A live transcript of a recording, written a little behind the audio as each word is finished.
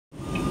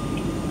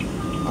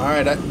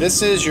Alright,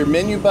 this is your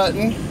menu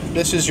button.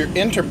 This is your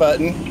enter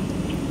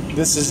button.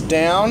 This is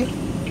down.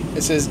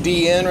 It says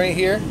DN right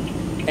here.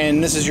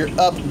 And this is your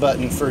up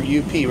button for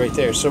UP right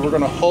there. So we're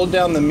going to hold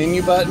down the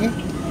menu button.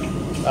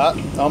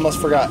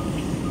 Almost forgot.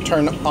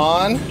 Turn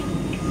on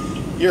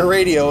your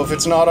radio if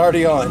it's not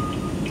already on.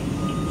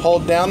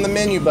 Hold down the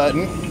menu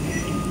button.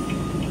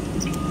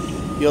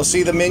 You'll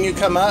see the menu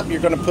come up.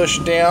 You're going to push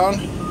down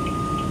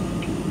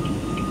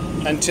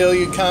until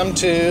you come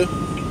to,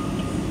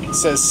 it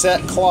says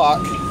set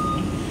clock.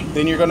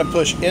 Then you're going to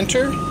push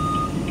enter.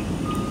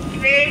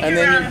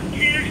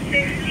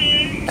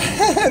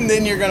 And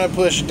then you're going to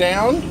push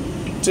down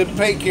to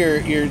make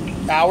your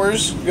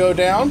hours go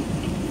down.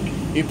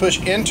 You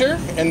push enter,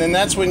 and then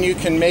that's when you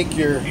can make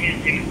your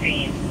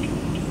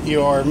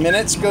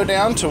minutes go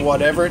down to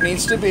whatever it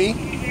needs to be.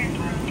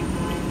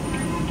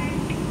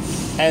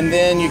 And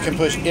then you can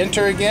push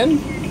enter again,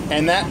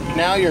 and that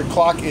now your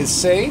clock is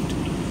saved.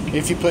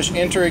 If you push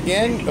enter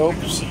again,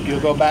 oops,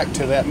 you'll go back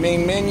to that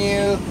main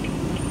menu,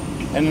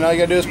 and then all you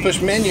gotta do is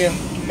push menu,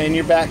 and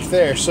you're back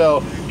there.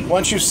 So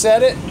once you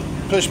set it,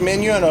 push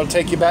menu, and it'll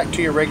take you back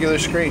to your regular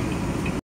screen.